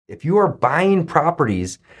If you are buying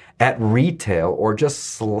properties at retail or just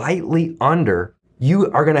slightly under,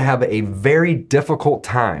 you are going to have a very difficult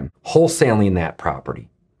time wholesaling that property.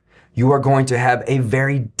 You are going to have a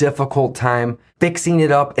very difficult time fixing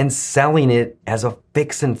it up and selling it as a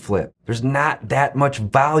fix and flip. There's not that much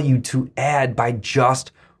value to add by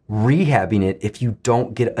just rehabbing it if you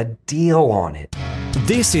don't get a deal on it.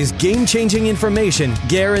 This is game-changing information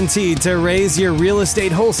guaranteed to raise your real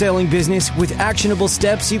estate wholesaling business with actionable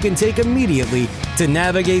steps you can take immediately to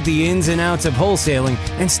navigate the ins and outs of wholesaling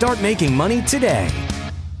and start making money today.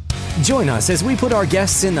 Join us as we put our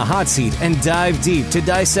guests in the hot seat and dive deep to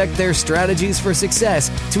dissect their strategies for success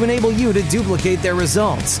to enable you to duplicate their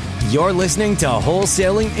results. You're listening to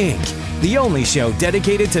Wholesaling Inc., the only show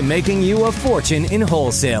dedicated to making you a fortune in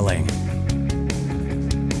wholesaling.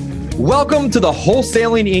 Welcome to the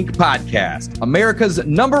Wholesaling Inc. podcast, America's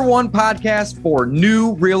 #1 podcast for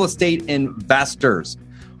new real estate investors.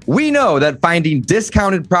 We know that finding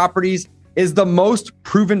discounted properties is the most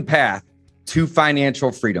proven path to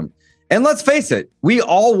financial freedom. And let's face it, we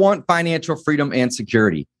all want financial freedom and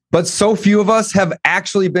security, but so few of us have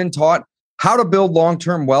actually been taught how to build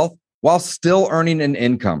long-term wealth while still earning an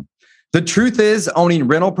income. The truth is, owning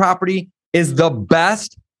rental property is the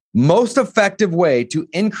best, most effective way to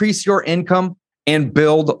increase your income and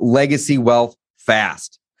build legacy wealth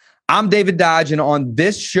fast. I'm David Dodge, and on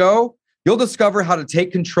this show, you'll discover how to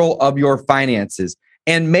take control of your finances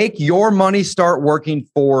and make your money start working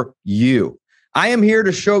for you. I am here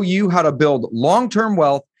to show you how to build long-term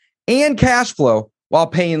wealth and cash flow while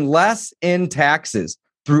paying less in taxes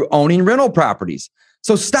through owning rental properties.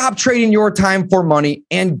 So stop trading your time for money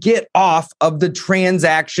and get off of the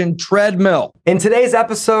transaction treadmill. In today's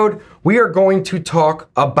episode, we are going to talk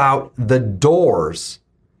about the doors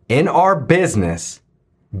in our business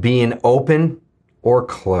being open or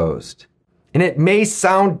closed. And it may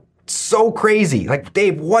sound so crazy, like,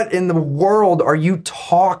 Dave, what in the world are you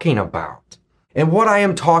talking about? And what I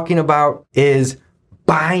am talking about is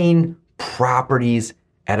buying properties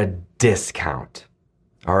at a discount.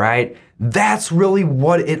 All right? That's really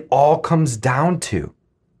what it all comes down to.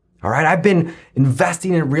 All right? I've been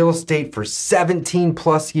investing in real estate for 17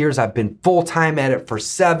 plus years. I've been full-time at it for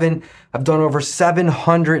 7. I've done over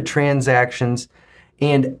 700 transactions.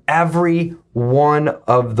 And every one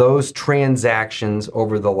of those transactions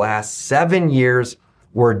over the last 7 years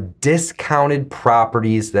were discounted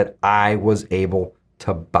properties that I was able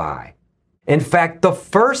to buy. In fact, the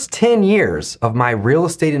first 10 years of my real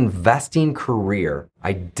estate investing career,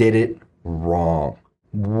 I did it wrong.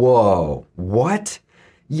 Whoa, what?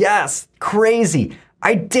 Yes, crazy.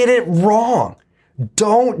 I did it wrong.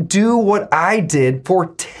 Don't do what I did for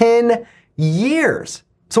 10 years.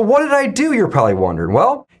 So what did I do, you're probably wondering?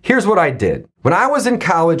 Well, here's what I did. When I was in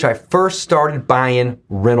college, I first started buying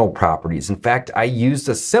rental properties. In fact, I used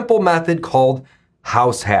a simple method called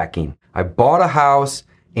house hacking. I bought a house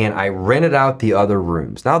and I rented out the other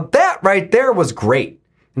rooms. Now that right there was great.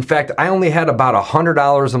 In fact, I only had about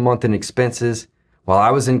 $100 a month in expenses while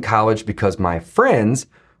I was in college because my friends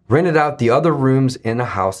rented out the other rooms in a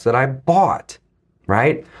house that I bought,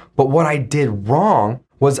 right? But what I did wrong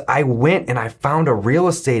was I went and I found a real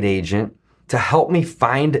estate agent to help me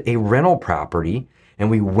find a rental property, and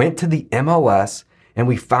we went to the MLS and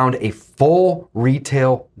we found a full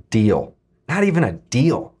retail deal. Not even a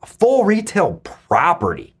deal, a full retail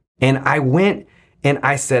property. And I went and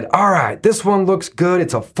I said, all right, this one looks good.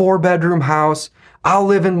 It's a 4-bedroom house. I'll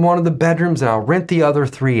live in one of the bedrooms and I'll rent the other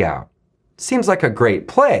 3 out. Seems like a great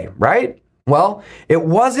play, right? Well, it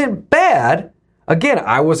wasn't bad. Again,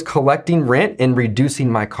 I was collecting rent and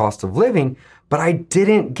reducing my cost of living, but I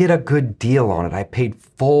didn't get a good deal on it. I paid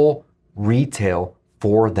full retail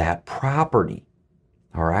for that property.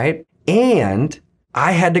 All right. And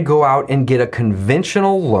I had to go out and get a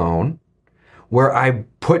conventional loan where I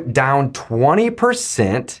put down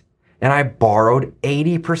 20% and I borrowed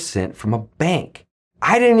 80% from a bank.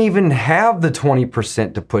 I didn't even have the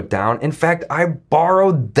 20% to put down. In fact, I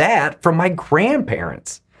borrowed that from my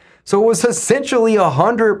grandparents. So it was essentially a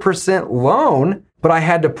 100% loan, but I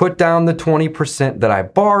had to put down the 20% that I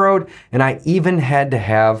borrowed, and I even had to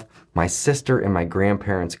have my sister and my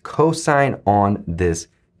grandparents co-sign on this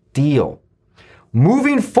deal.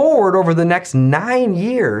 Moving forward over the next 9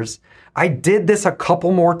 years, I did this a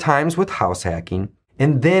couple more times with house hacking,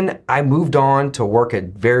 and then I moved on to work at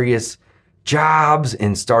various jobs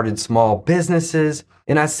and started small businesses,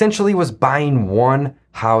 and I essentially was buying one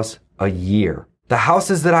house a year. The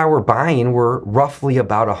houses that I were buying were roughly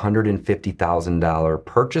about $150,000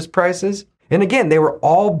 purchase prices. And again, they were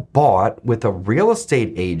all bought with a real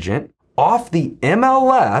estate agent off the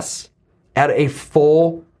MLS at a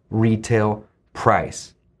full retail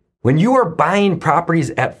price. When you are buying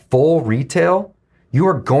properties at full retail, you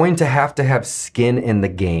are going to have skin in the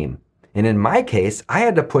game. And in my case, I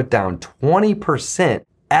had to put down 20%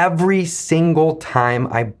 every single time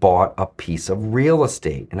I bought a piece of real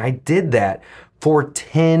estate. And I did that for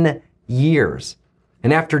 10 years.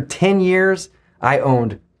 And after 10 years, I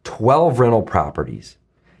owned 12 rental properties.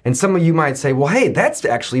 And some of you might say, well, hey, that's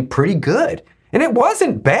actually pretty good. And it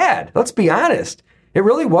wasn't bad. Let's be honest. It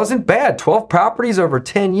really wasn't bad. 12 properties over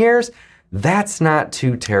 10 years, that's not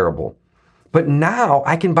too terrible. But now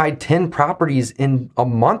I can buy 10 properties in a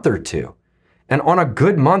month or two. And on a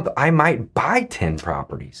good month, I might buy 10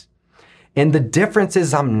 properties. And the difference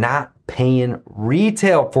is I'm not paying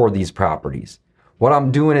retail for these properties. What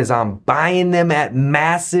I'm doing is I'm buying them at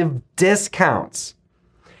massive discounts.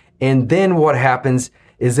 And then what happens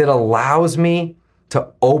is it allows me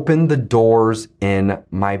to open the doors in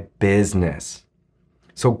my business.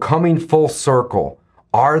 So coming full circle,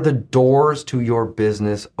 are the doors to your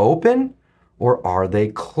business open or are they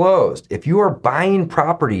closed? If you are buying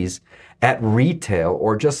properties at retail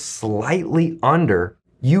or just slightly under,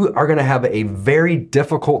 you are going to have a very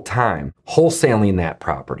difficult time wholesaling that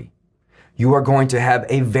property. You are going to have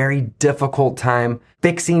a very difficult time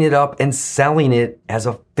fixing it up and selling it as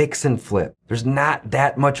a fix and flip. There's not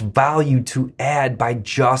that much value to add by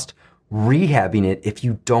just rehabbing it if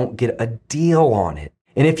you don't get a deal on it.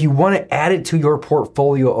 And if you want to add it to your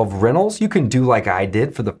portfolio of rentals, you can do like I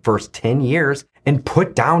did for the first 10 years and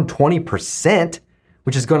put down 20%,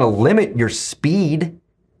 which is going to limit your speed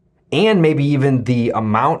and maybe even the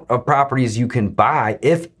amount of properties you can buy,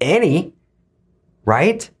 if any,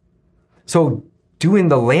 right? So doing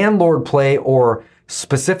the landlord play or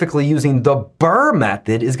specifically using the BRRRR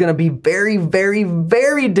method is going to be very, very,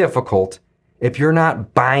 very difficult if you're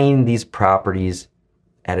not buying these properties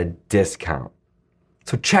at a discount.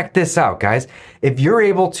 So check this out, guys. If you're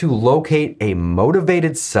able to locate a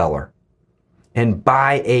motivated seller and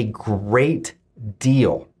buy a great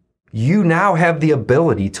deal, you now have the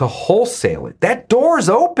ability to wholesale it. That door's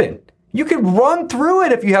open. You can run through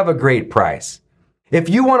it if you have a great price. If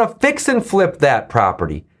you want to fix and flip that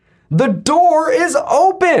property, the door is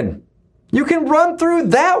open. You can run through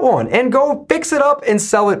that one and go fix it up and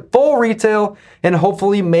sell it full retail and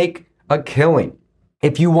hopefully make a killing.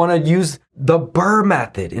 If you want to use the BRRRR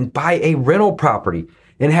method and buy a rental property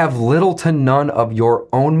and have little to none of your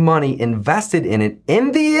own money invested in it,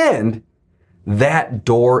 in the end, that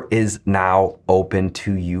door is now open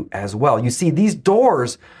to you as well. You see, these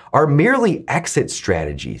doors are merely exit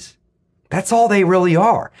strategies. That's all they really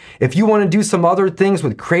are. If you want to do some other things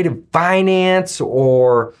with creative finance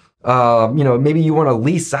or maybe you want to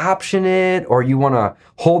lease option it or you want to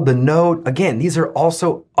hold the note. Again, these are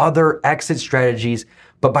also other exit strategies,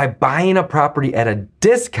 but by buying a property at a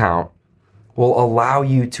discount will allow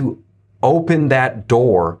you to open that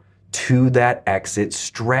door to that exit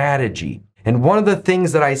strategy. And one of the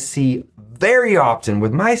things that I see very often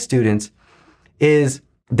with my students is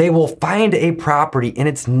they will find a property and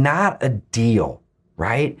it's not a deal,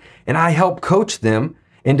 right? And I help coach them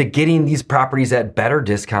into getting these properties at better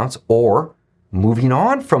discounts or moving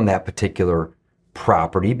on from that particular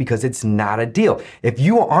property because it's not a deal. If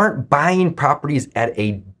you aren't buying properties at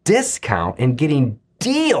a discount and getting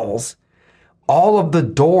deals, all of the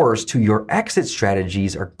doors to your exit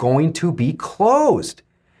strategies are going to be closed.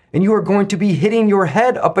 And you are going to be hitting your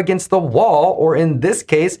head up against the wall, or in this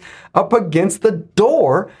case, up against the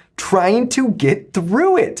door, trying to get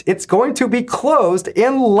through it. It's going to be closed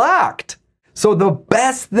and locked. So the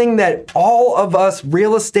best thing that all of us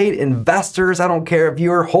real estate investors, I don't care if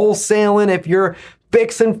you're wholesaling, if you're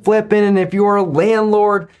fix and flipping, and if you're a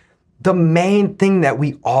landlord, the main thing that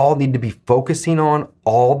we all need to be focusing on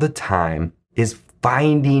all the time is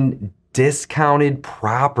finding discounted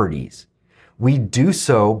properties. We do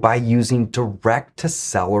so by using direct to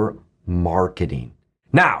seller marketing.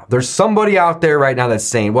 Now, there's somebody out there right now that's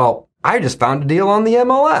saying, well, I just found a deal on the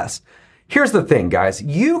MLS. Here's the thing, guys.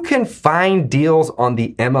 You can find deals on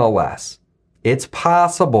the MLS. It's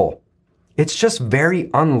possible. It's just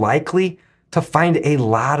very unlikely to find a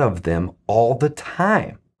lot of them all the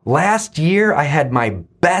time. Last year, I had my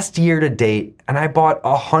best year to date, and I bought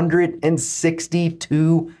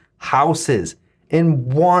 162 houses in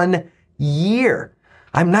 1 year.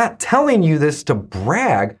 I'm not telling you this to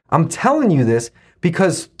brag. I'm telling you this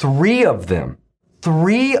because three of them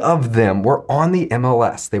were on the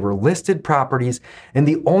MLS. They were listed properties. And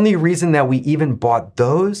the only reason that we even bought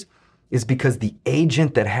those is because the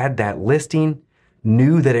agent that had that listing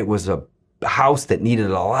knew that it was a house that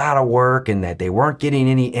needed a lot of work and that they weren't getting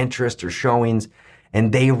any interest or showings.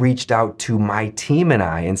 and they reached out to my team and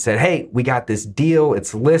I and said, hey, we got this deal.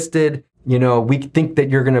 It's listed. You know, we think that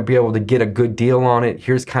you're going to be able to get a good deal on it.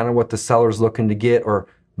 Here's kind of what the seller's looking to get, or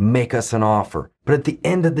make us an offer. But at the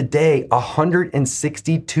end of the day,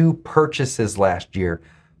 162 purchases last year,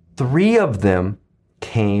 3 of them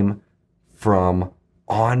came from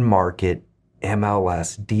on-market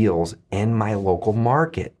MLS deals in my local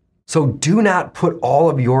market. So do not put all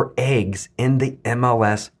of your eggs in the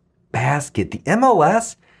MLS basket. The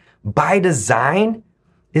MLS, by design,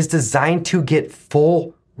 is designed to get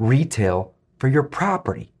full retail for your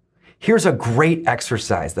property. Here's a great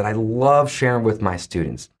exercise that I love sharing with my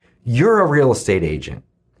students. You're a real estate agent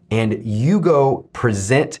and you go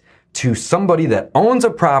present to somebody that owns a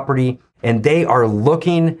property and they are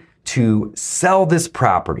looking to sell this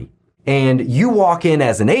property. And you walk in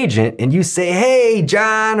as an agent and you say, hey,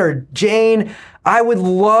 John or Jane, I would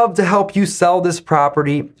love to help you sell this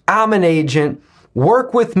property. I'm an agent.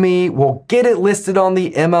 Work with me. We'll get it listed on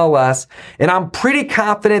the MLS. And I'm pretty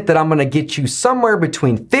confident that I'm going to get you somewhere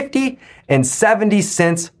between 50 and 70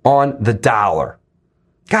 cents on the dollar.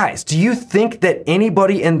 Guys, do you think that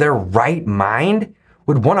anybody in their right mind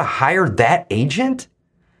would want to hire that agent?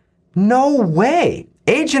 No way.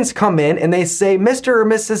 Agents come in and they say, Mr. or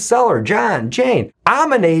Mrs. Seller, John, Jane,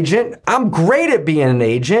 I'm an agent. I'm great at being an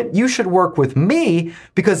agent. You should work with me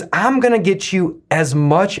because I'm going to get you as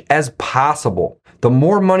much as possible. The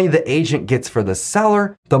more money the agent gets for the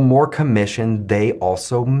seller, the more commission they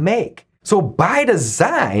also make. So by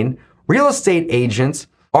design, real estate agents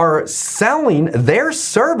are selling their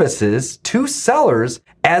services to sellers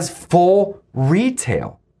as full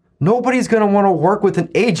retail. Nobody's going to want to work with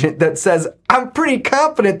an agent that says, I'm pretty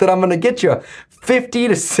confident that I'm going to get you 50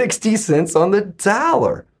 to 60 cents on the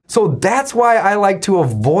dollar. So that's why I like to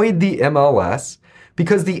avoid the MLS,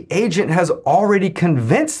 because the agent has already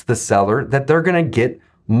convinced the seller that they're going to get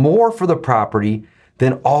more for the property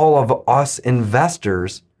than all of us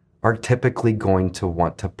investors are typically going to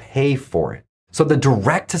want to pay for it. So the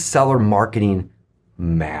direct to seller marketing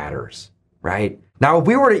matters, right? Now, if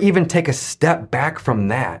we were to even take a step back from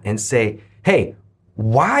that and say, hey,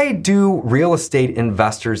 why do real estate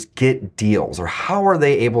investors get deals, or how are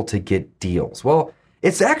they able to get deals? Well,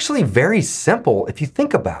 it's actually very simple if you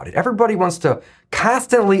think about it. Everybody wants to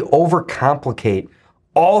constantly overcomplicate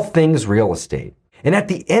all things real estate. And at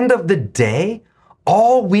the end of the day,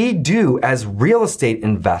 all we do as real estate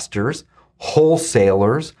investors,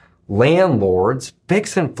 wholesalers, landlords,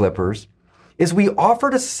 fix and flippers, is we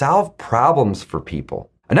offer to solve problems for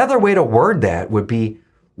people. Another way to word that would be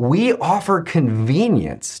we offer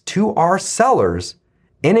convenience to our sellers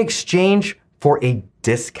in exchange for a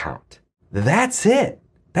discount. That's it.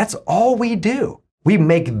 That's all we do. We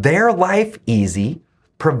make their life easy,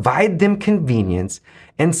 provide them convenience,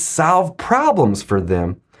 and solve problems for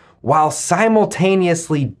them while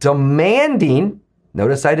simultaneously demanding,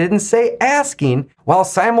 notice I didn't say asking, while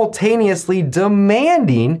simultaneously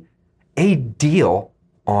demanding a deal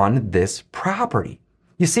on this property.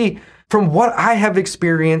 You see, from what I have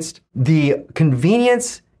experienced, the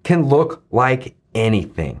convenience can look like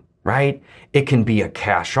anything, right? It can be a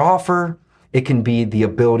cash offer. It can be the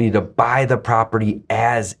ability to buy the property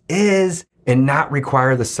as is and not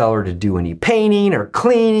require the seller to do any painting or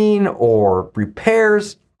cleaning or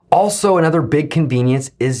repairs. Also, another big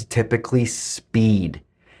convenience is typically speed.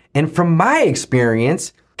 And from my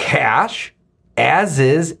experience, cash, as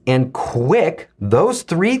is, and quick, those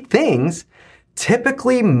 3 things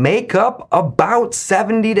typically make up about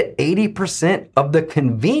 70 to 80% of the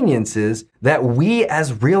conveniences that we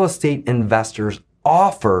as real estate investors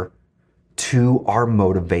offer to our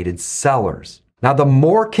motivated sellers. Now, the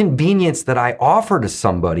more convenience that I offer to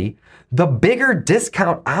somebody, the bigger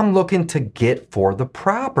discount I'm looking to get for the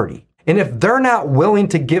property. And if they're not willing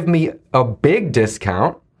to give me a big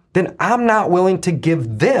discount, then I'm not willing to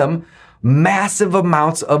give them massive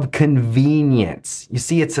amounts of convenience. You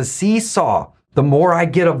see, it's a seesaw. The more I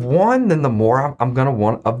get of one, then the more I'm going to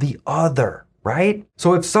want of the other, right?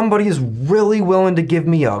 So if somebody is really willing to give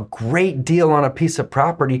me a great deal on a piece of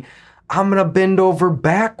property, I'm going to bend over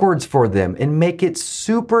backwards for them and make it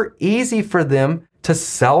super easy for them to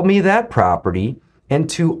sell me that property and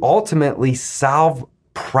to ultimately solve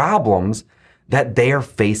problems that they are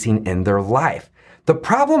facing in their life. The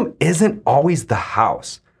problem isn't always the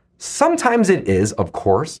house. Sometimes it is, of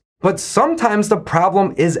course, but sometimes the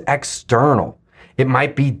problem is external. It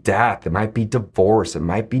might be death, it might be divorce, it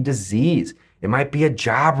might be disease, it might be a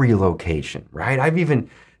job relocation, right? I've even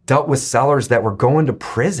dealt with sellers that were going to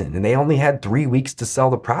prison and they only had 3 weeks to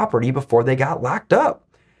sell the property before they got locked up.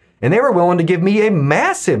 And they were willing to give me a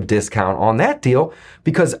massive discount on that deal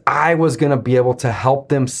because I was going to be able to help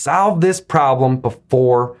them solve this problem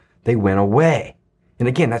before they went away. And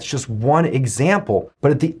again, that's just one example.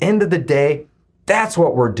 But at the end of the day, that's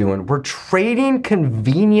what we're doing. We're trading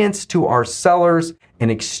convenience to our sellers in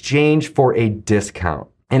exchange for a discount.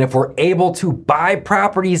 And if we're able to buy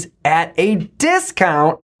properties at a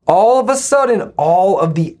discount, all of a sudden, all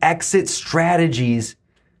of the exit strategies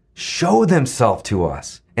show themselves to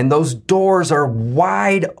us. And those doors are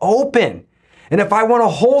wide open. And if I want to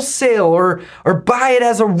wholesale or buy it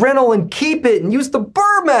as a rental and keep it and use the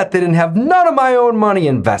BRRRR method and have none of my own money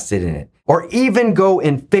invested in it, or even go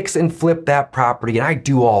and fix and flip that property, and I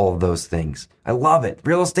do all of those things. I love it.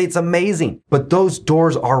 Real estate's amazing. But those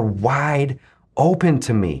doors are wide open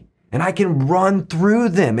to me, and I can run through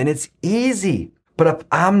them, and it's easy. But if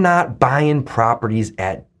I'm not buying properties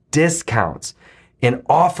at discounts and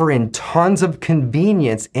offering tons of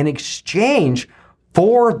convenience in exchange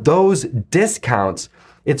for those discounts,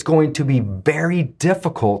 it's going to be very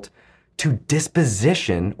difficult to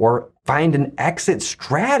disposition or find an exit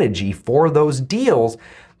strategy for those deals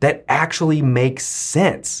that actually makes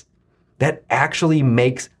sense, that actually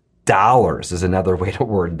makes dollars, is another way to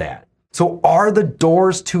word that. So are the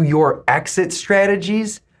doors to your exit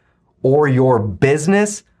strategies or your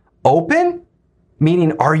business open?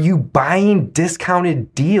 Meaning, are you buying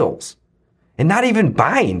discounted deals? And not even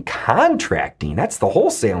buying, contracting. That's the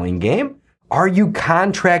wholesaling game. Are you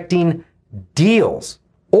contracting deals?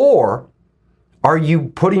 Or are you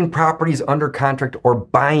putting properties under contract or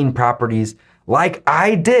buying properties like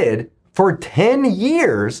I did for 10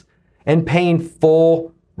 years and paying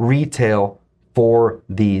full retail for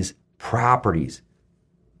these properties?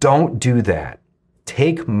 Don't do that.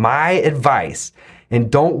 Take my advice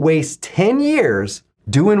and don't waste 10 years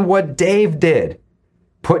doing what Dave did,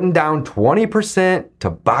 putting down 20% to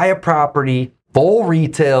buy a property, full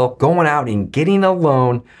retail, going out and getting a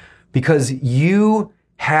loan because you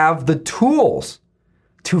have the tools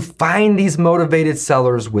to find these motivated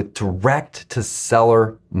sellers with direct to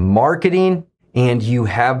seller marketing, and you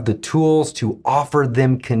have the tools to offer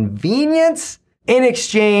them convenience in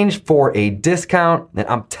exchange for a discount. And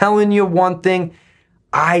I'm telling you one thing,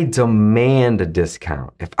 I demand a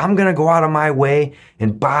discount. If I'm going to go out of my way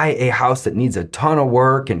and buy a house that needs a ton of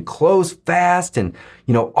work and close fast and,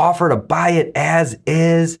 offer to buy it as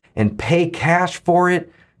is and pay cash for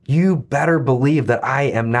it, you better believe that I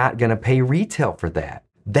am not going to pay retail for that.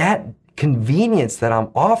 That convenience that I'm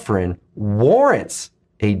offering warrants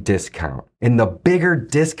a discount. And the bigger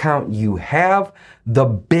discount you have, the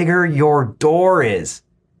bigger your door is.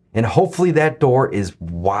 And hopefully that door is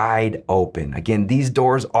wide open. Again, these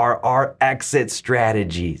doors are our exit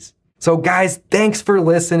strategies. So guys, thanks for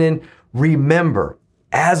listening. Remember,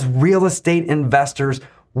 as real estate investors,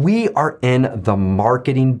 we are in the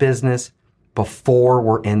marketing business before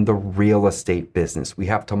we're in the real estate business. We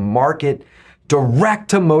have to market direct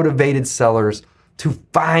to motivated sellers to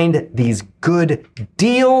find these good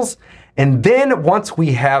deals. And then once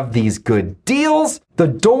we have these good deals, the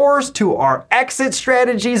doors to our exit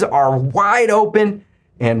strategies are wide open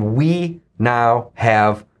and we now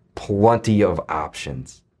have plenty of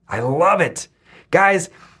options. I love it.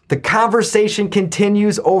 Guys, the conversation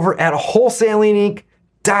continues over at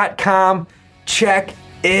wholesalinginc.com. Check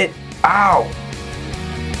it out.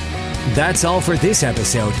 That's all for this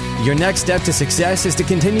episode. Your next step to success is to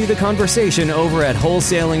continue the conversation over at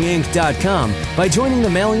wholesalinginc.com by joining the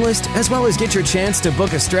mailing list, as well as get your chance to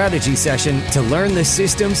book a strategy session to learn the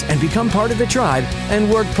systems and become part of the tribe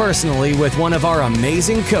and work personally with one of our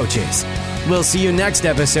amazing coaches. We'll see you next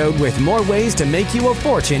episode with more ways to make you a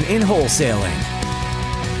fortune in wholesaling.